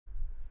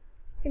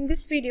In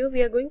this video,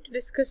 we are going to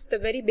discuss the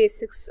very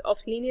basics of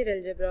linear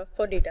algebra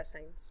for data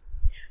science.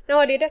 Now,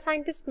 a data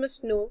scientist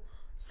must know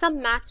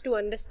some maths to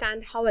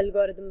understand how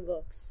algorithm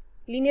works.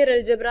 Linear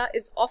algebra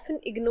is often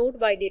ignored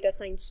by data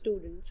science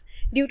students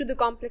due to the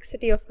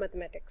complexity of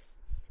mathematics.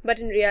 But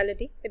in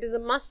reality, it is a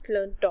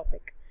must-learn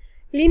topic.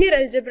 Linear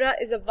algebra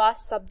is a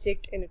vast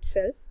subject in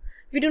itself.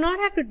 We do not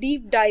have to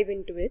deep dive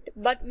into it,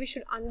 but we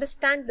should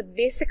understand the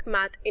basic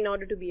math in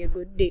order to be a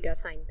good data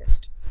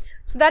scientist.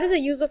 So that is the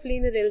use of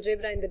linear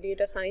algebra in the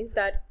data science,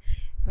 that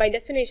by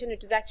definition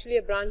it is actually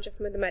a branch of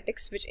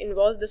mathematics which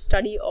involves the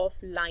study of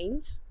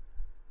lines,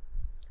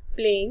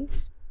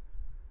 planes,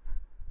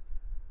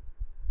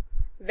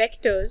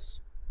 vectors,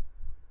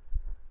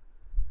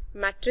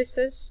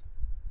 matrices,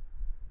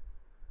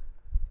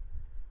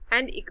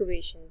 and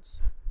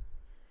equations.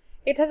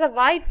 It has a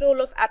wide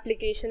role of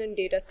application in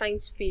data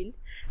science field,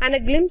 and a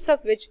glimpse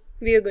of which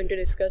we are going to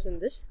discuss in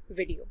this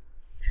video.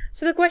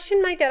 So the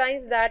question might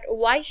arise that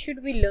why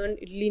should we learn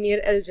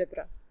linear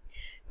algebra?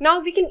 Now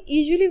we can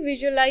easily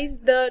visualize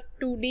the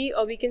 2D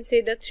or we can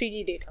say the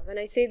 3D data. When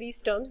I say these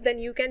terms, then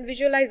you can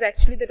visualize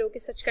actually that okay,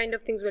 such kind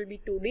of things will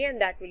be 2D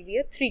and that will be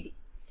a 3D.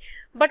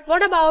 But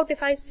what about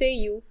if I say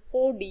you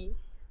 4D,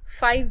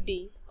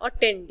 5D or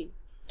 10D?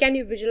 Can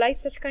you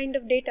visualize such kind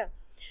of data?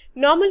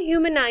 Normal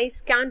human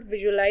eyes can't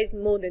visualize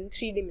more than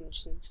 3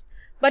 dimensions.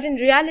 But in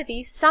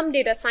reality, some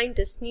data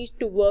scientists need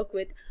to work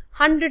with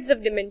hundreds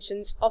of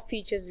dimensions of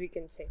features, we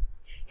can say.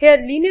 Here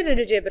linear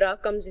algebra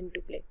comes into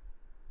play.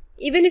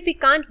 Even if we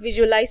can't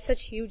visualize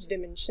such huge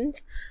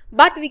dimensions,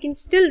 but we can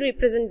still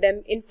represent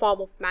them in form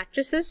of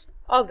matrices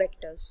or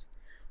vectors.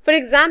 For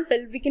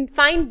example, we can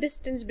find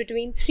distance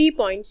between 3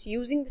 points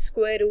using the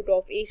square root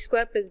of a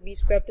square plus b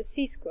square plus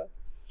c square.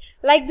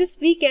 Like this,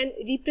 we can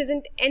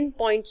represent n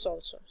points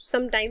also.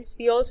 Sometimes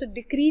we also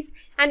decrease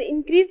and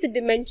increase the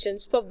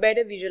dimensions for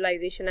better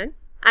visualization and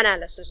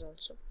analysis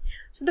also.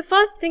 So the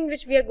first thing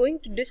which we are going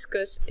to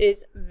discuss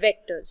is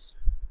vectors.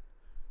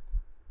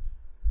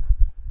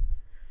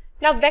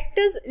 Now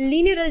vectors,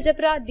 linear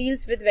algebra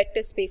deals with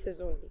vector spaces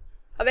only.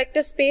 A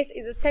vector space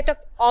is a set of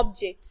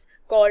objects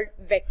called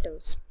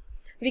vectors.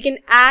 We can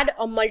add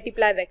or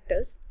multiply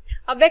vectors.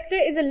 A vector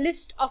is a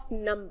list of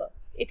number.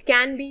 It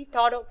can be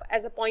thought of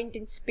as a point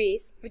in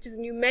space which is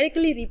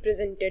numerically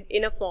represented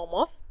in a form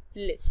of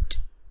list.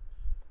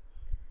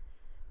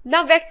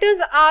 Now vectors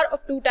are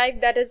of two types,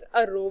 that is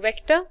a row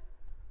vector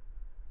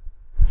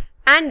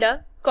and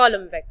a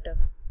column vector.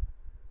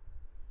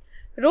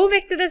 Row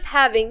vector is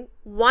having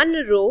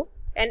one row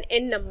and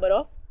n number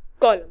of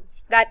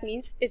columns. That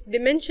means its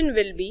dimension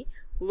will be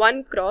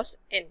 1 cross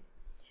n.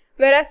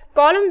 Whereas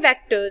column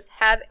vectors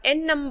have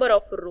n number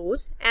of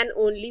rows and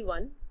only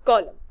one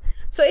column.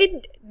 So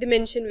its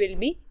dimension will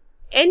be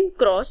n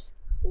cross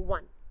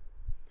 1.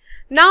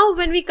 Now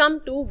when we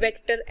come to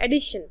vector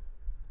addition.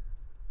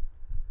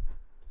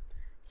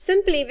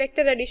 Simply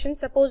vector addition,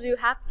 suppose you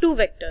have two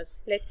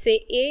vectors. Let's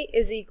say A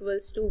is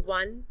equals to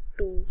 1,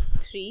 2,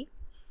 3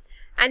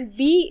 and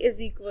B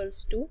is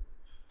equals to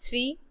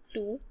 3,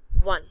 2,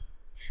 1.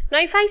 Now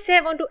if I say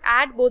I want to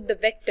add both the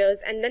vectors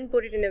and then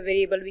put it in a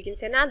variable, we can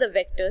say another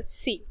vector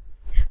C.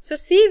 So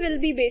C will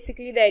be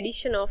basically the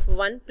addition of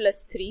 1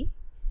 plus 3,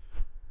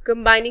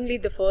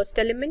 combiningly the first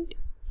element,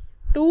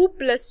 2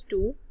 plus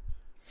 2,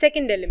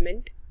 second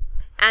element,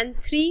 and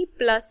 3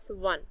 plus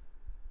 1,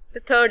 the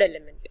third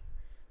element.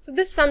 So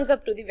this sums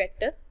up to the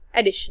vector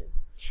addition.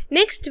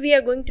 Next we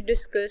are going to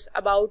discuss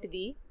about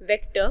the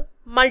vector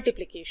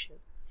multiplication.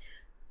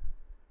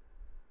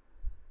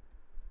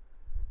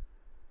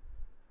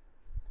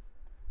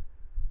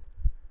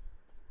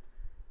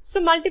 So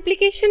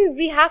multiplication,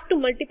 we have to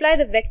multiply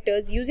the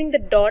vectors using the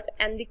dot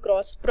and the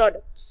cross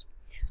products.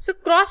 So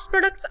cross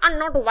products are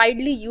not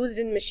widely used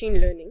in machine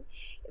learning.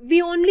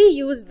 We only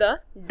use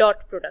the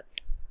dot product.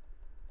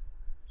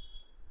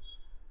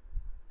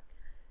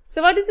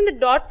 So what is in the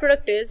dot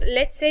product is,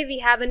 let's say we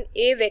have an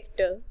A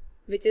vector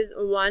which is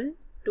 1,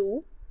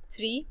 2,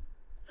 3,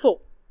 4.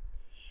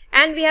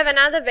 And we have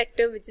another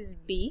vector which is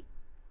B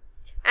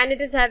and it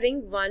is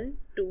having 1,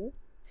 2,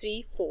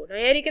 3, 4. Now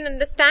here you can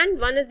understand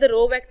one is the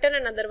row vector and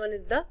another one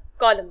is the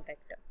column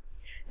vector.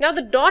 Now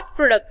the dot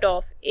product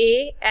of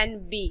A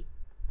and B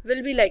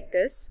will be like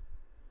this.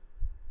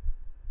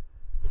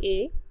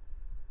 A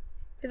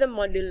to the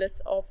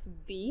modulus of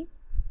B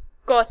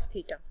cos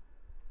theta.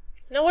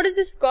 Now what is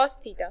this cos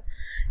theta?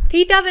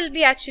 Theta will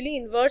be actually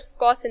inverse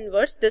cos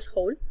inverse this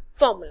whole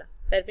formula.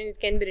 That means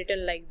it can be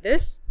written like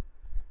this.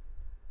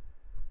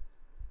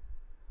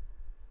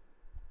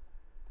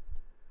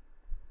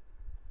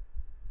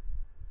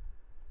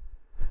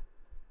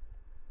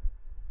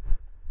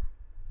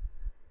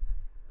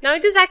 Now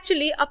it is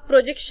actually a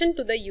projection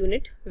to the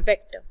unit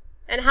vector.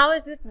 And how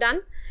is it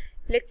done?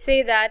 Let's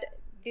say that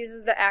this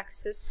is the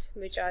axis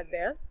which are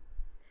there.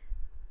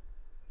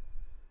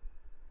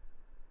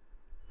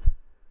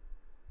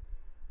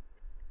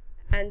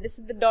 And this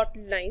is the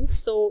dotted line.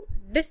 So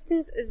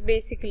distance is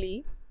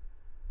basically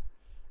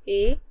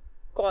A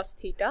cos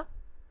theta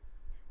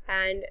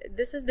and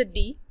this is the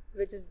D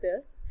which is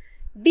there.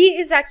 D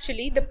is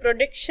actually the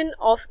projection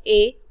of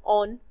A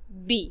on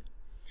B.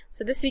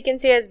 So this we can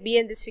say as B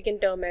and this we can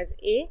term as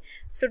A.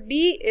 So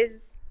D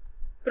is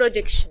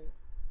projection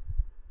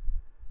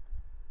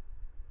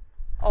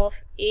of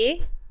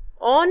A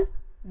on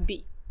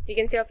B. We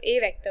can say of A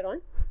vector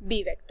on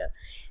B vector.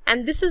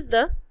 And this is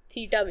the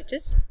theta which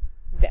is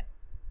there.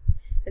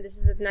 And this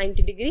is the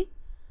 90 degree.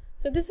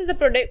 So this is the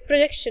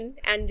projection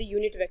and the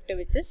unit vector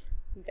which is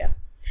there.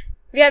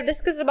 We have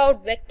discussed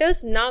about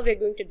vectors. Now we are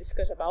going to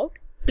discuss about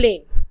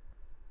plane.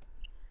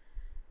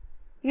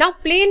 Now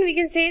plane, we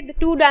can say the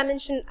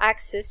two-dimensional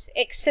axis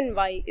x and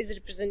y is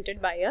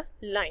represented by a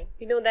line.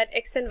 We know that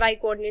x and y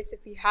coordinates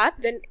if we have,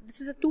 then this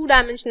is a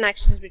two-dimensional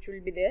axis which will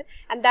be there,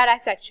 and that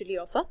is actually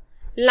of a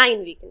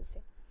line, we can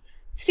say.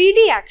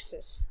 3D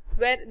axis,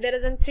 where there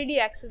is a 3D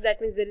axis, that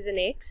means there is an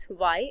x,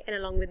 y, and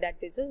along with that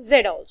there is a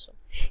z also,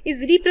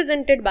 is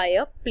represented by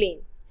a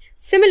plane.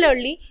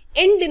 Similarly,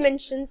 n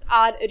dimensions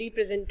are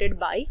represented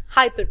by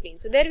hyperplane.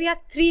 So there we have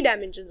 3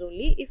 dimensions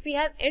only. If we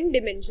have n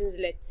dimensions,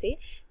 let's say,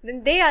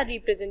 then they are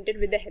represented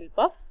with the help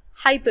of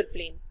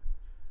hyperplane.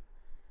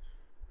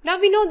 Now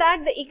we know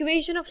that the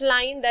equation of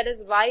line, that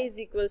is y is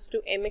equals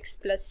to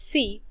mx plus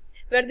c,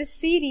 where this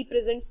c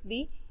represents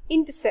the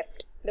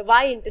intercept, the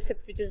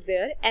y-intercept which is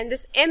there, and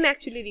this m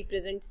actually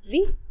represents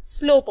the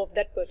slope of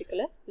that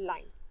particular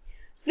line.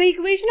 So the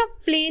equation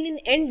of plane in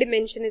n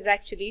dimension is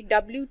actually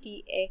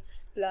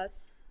wtx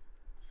plus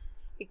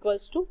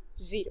equals to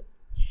 0.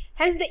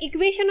 Hence the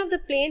equation of the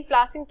plane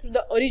passing through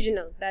the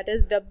original, that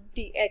is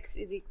wtx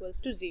is equals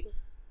to 0.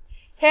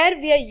 Here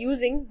we are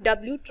using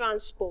w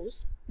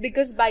transpose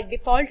because by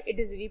default it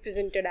is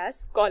represented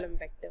as column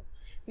vector.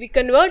 We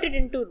convert it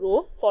into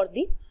row for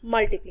the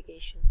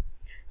multiplication.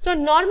 So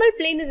normal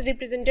plane is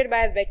represented by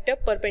a vector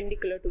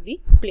perpendicular to the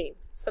plane.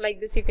 So like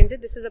this you can say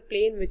this is a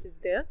plane which is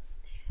there,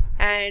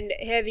 and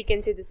here we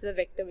can say this is a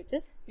vector which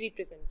is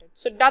represented.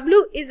 So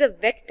W is a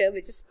vector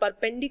which is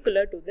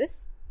perpendicular to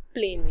this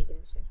plane, we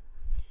can say.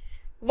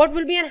 What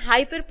will be an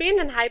hyperplane?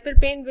 And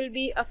hyperplane will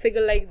be a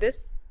figure like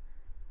this.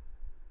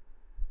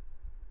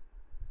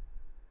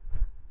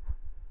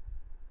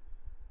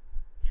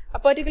 A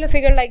particular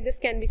figure like this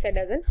can be said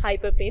as an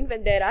hyperplane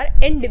when there are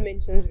n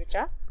dimensions which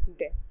are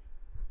there.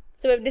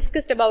 So we have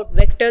discussed about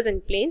vectors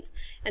and planes,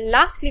 and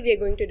lastly we are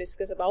going to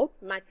discuss about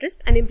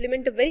matrix and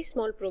implement a very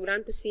small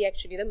program to see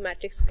actually the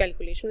matrix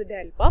calculation with the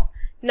help of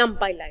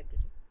NumPy library.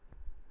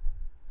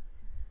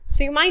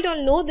 So you might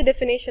all know the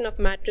definition of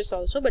matrix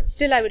also, but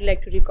still I would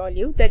like to recall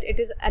you that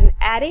it is an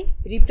array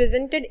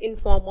represented in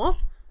form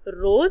of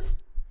rows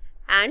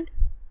and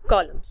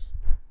columns.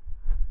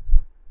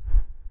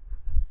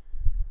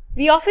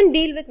 We often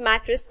deal with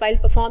matrices while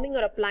performing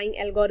or applying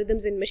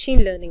algorithms in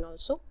machine learning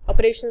also.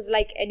 Operations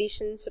like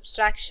addition,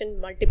 subtraction,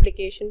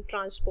 multiplication,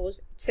 transpose,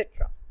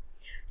 etc.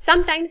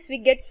 Sometimes we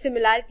get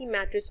similarity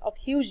matrices of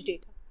huge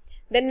data.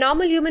 Then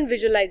normal human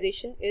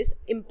visualization is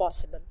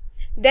impossible.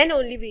 Then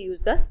only we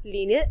use the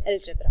linear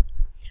algebra.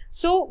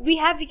 So we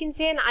can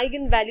say an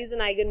eigenvalues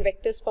and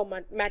eigenvectors for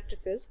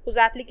matrices whose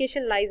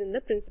application lies in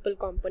the principal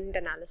component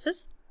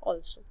analysis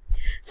also.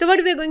 So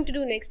what we are going to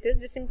do next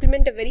is just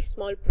implement a very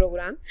small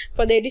program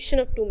for the addition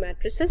of two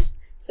matrices,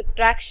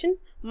 subtraction,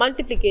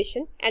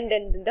 multiplication, and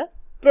then the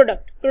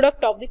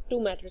product of the two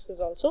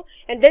matrices also,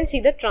 and then see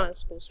the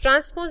transpose.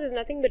 Transpose is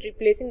nothing but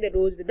replacing the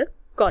rows with the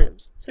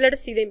columns. So let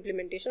us see the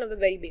implementation of the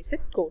very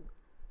basic code.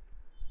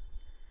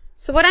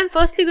 So what I'm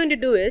firstly going to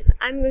do is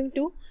I'm going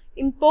to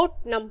import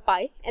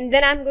NumPy, and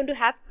then I'm going to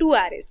have two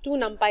arrays, two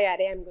NumPy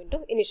array I'm going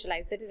to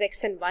initialize, that is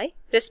x and y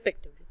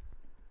respectively.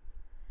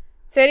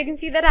 So here you can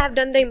see that I have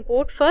done the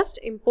import first,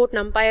 import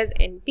NumPy as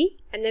NP,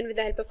 and then with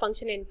the help of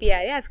function NP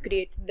array I have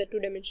created the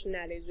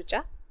two-dimensional arrays which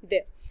are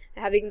there,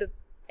 having the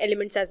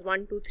elements as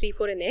 1, 2, 3,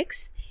 4 in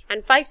x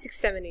and 5, 6,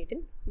 7, 8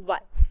 in y.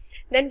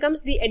 Then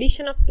comes the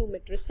addition of two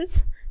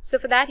matrices. So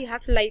for that you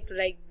have to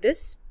write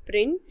this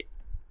print,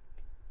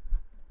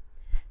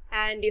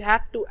 and you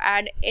have to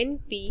add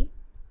NP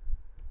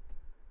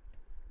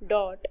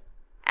dot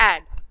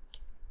add,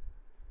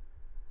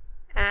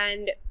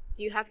 and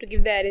you have to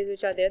give the arrays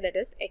which are there, that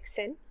is x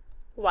and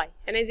y.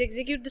 And as you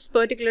execute this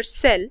particular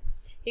cell,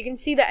 you can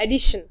see the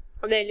addition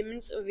of the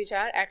elements which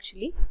are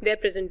actually there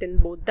present in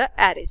both the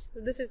arrays. So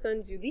this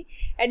returns you the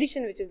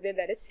addition which is there,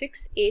 that is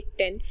 6, 8,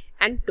 10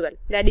 and 12.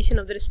 The addition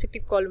of the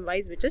respective column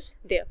wise which is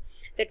there.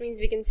 That means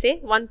we can say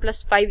 1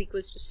 plus 5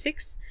 equals to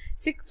 6,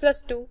 6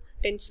 plus 2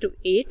 tends to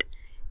 8,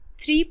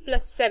 3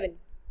 plus 7,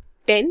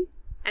 10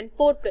 and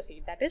 4 plus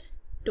 8, that is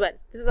 12.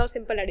 This is how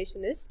simple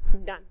addition is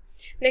done.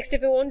 Next,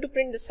 if you want to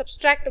print the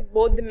subtract of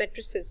both the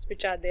matrices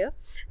which are there,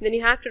 then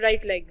you have to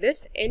write like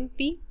this,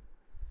 NP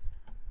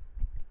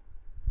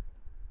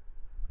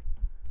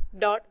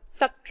dot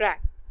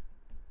subtract,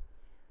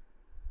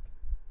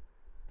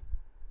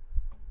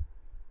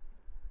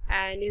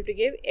 and you have to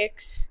give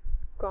x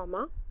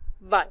comma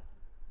y.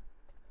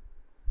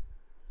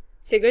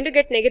 So you're going to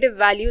get negative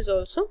values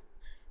also.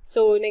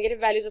 So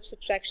negative values of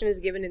subtraction is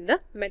given in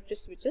the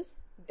matrix which is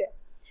there.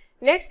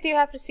 Next, you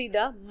have to see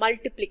the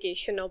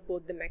multiplication of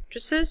both the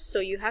matrices.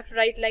 So you have to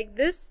write like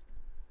this,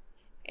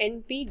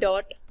 NP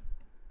dot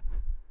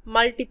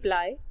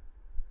multiply,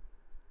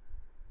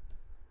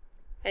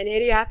 and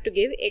here you have to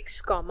give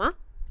x comma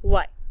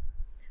y.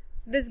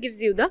 So this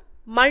gives you the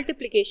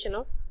multiplication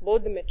of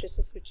both the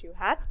matrices which you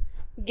have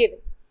given.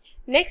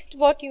 Next,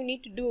 what you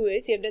need to do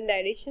is, you have done the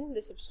addition,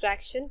 the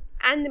subtraction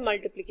and the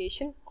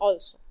multiplication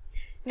also.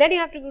 Then you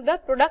have to do the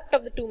product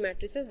of the two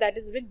matrices, that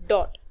is with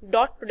dot.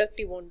 Dot product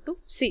you want to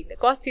see, the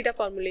cos theta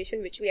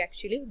formulation which we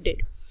actually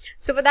did.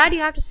 So for that you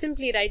have to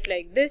simply write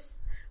like this: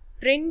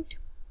 print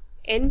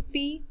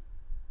np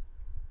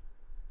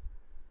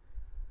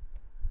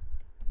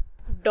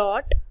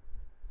dot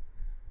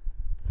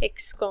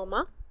x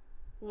comma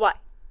y.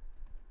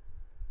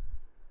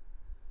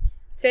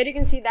 So here you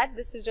can see that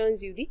this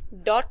returns you the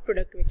dot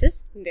product which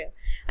is there.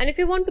 And if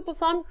you want to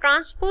perform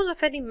transpose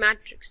of any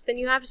matrix, then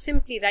you have to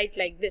simply write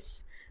like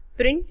this: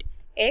 print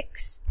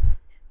x.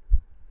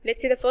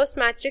 Let's say the first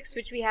matrix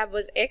which we have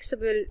was x, so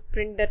we will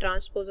print the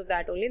transpose of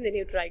that only, and then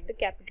you have to write the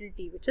capital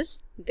T which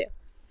is there.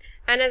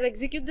 And as I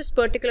execute this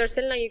particular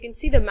cell, now you can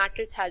see the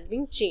matrix has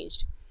been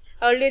changed.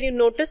 Earlier you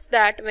noticed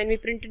that when we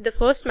printed the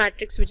first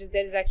matrix which is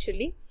there is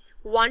actually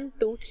 1,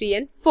 2, 3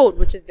 and 4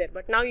 which is there,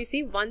 but now you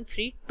see 1,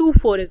 3, 2,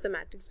 4 is the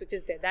matrix which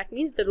is there. That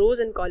means the rows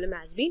and column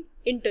has been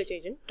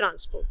interchanged and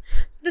transposed.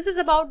 So this is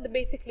about the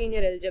basic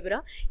linear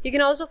algebra. You can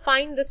also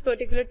find this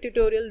particular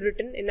tutorial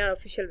written in our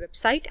official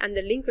website, and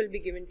the link will be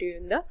given to you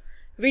in the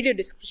video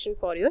description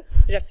for your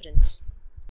reference.